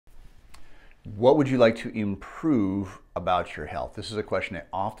What would you like to improve about your health? This is a question I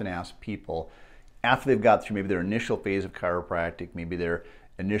often ask people after they've got through maybe their initial phase of chiropractic, maybe their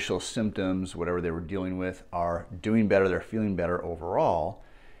initial symptoms, whatever they were dealing with, are doing better, they're feeling better overall.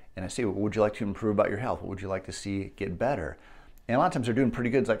 And I say, well, what would you like to improve about your health? What would you like to see get better? And a lot of times they're doing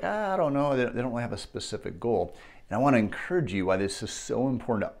pretty good. It's like, I don't know. They don't really have a specific goal. And I want to encourage you why this is so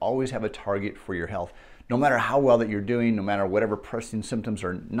important to always have a target for your health. No matter how well that you're doing, no matter whatever pressing symptoms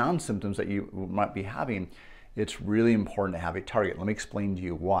or non-symptoms that you might be having, it's really important to have a target. Let me explain to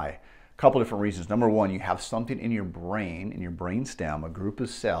you why. A couple different reasons. Number one, you have something in your brain stem, a group of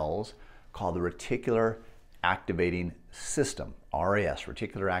cells called the reticular activating system, RAS,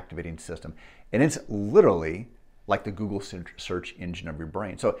 reticular activating system. And it's literally like the Google search engine of your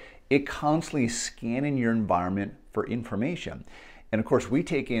brain. So it constantly scanning your environment for information. And of course, we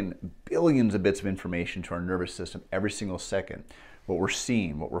take in billions of bits of information to our nervous system every single second. What we're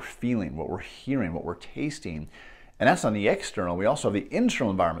seeing, what we're feeling, what we're hearing, what we're tasting. And that's on the external. We also have the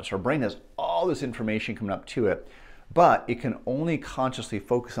internal environment. So our brain has all this information coming up to it, but it can only consciously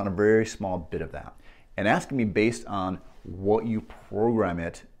focus on a very small bit of that. And that's going to be based on what you program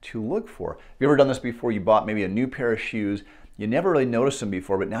it to look for. Have you ever done this before? You bought maybe a new pair of shoes. You never really noticed them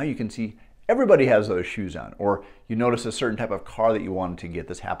before, but now you can see everybody has those shoes on. Or you notice a certain type of car that you wanted to get.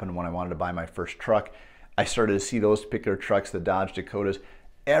 This happened when I wanted to buy my first truck. I started to see those particular trucks, the Dodge Dakotas,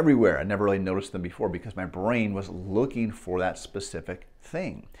 everywhere. I never really noticed them before because my brain was looking for that specific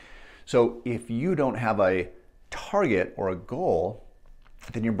thing. So if you don't have a target or a goal,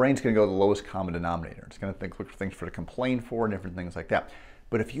 then your brain's going to go to the lowest common denominator. It's going to look for things to complain for and different things like that.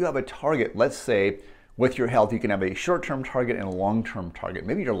 But if you have a target, let's say with your health, you can have a short-term target and a long-term target.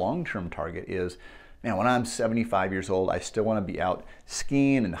 Maybe your long-term target is, man, when I'm 75 years old, I still want to be out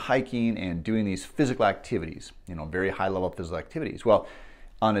skiing and hiking and doing these physical activities, very high-level physical activities. Well,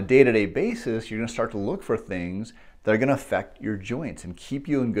 on a day-to-day basis, you're going to start to look for things that are going to affect your joints and keep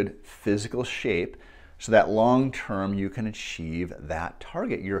you in good physical shape, so that long term you can achieve that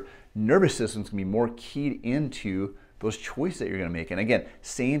target. Your nervous system's gonna be more keyed into those choices that you're gonna make. And again,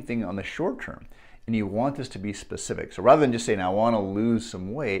 same thing on the short term. And you want this to be specific. So rather than just saying, I wanna lose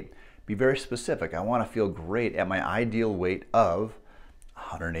some weight, be very specific. I wanna feel great at my ideal weight of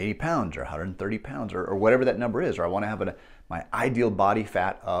 180 pounds or 130 pounds or whatever that number is. Or I wanna have my ideal body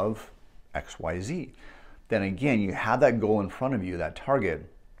fat of XYZ. Then again, you have that goal in front of you, that target.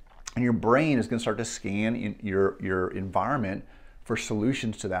 And your brain is going to start to scan in your environment for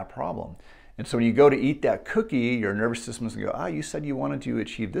solutions to that problem. And so when you go to eat that cookie, your nervous system is going to go, you said you wanted to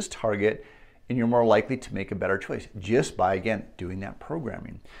achieve this target, and you're more likely to make a better choice just by, again, doing that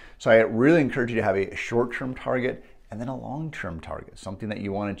programming. So I really encourage you to have a short-term target and then a long-term target, something that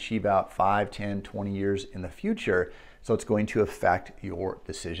you want to achieve out 5, 10, 20 years in the future. So it's going to affect your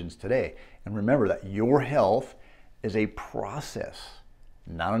decisions today. And remember that your health is a process,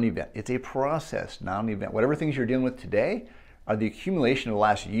 not an event. It's a process, not an event. Whatever things you're dealing with today are the accumulation of the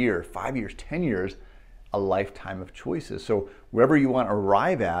last year, 5 years, 10 years, a lifetime of choices. So wherever you want to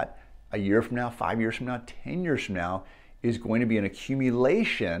arrive at a year from now, 5 years from now, 10 years from now is going to be an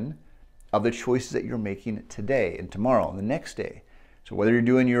accumulation of the choices that you're making today and tomorrow and the next day. So whether you're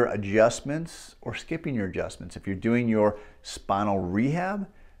doing your adjustments or skipping your adjustments, if you're doing your spinal rehab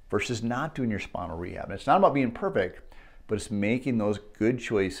versus not doing your spinal rehab. And it's not about being perfect, but it's making those good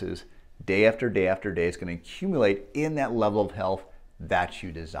choices day after day after day. It's going to accumulate in that level of health that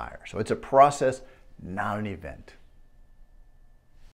you desire. So it's a process, not an event.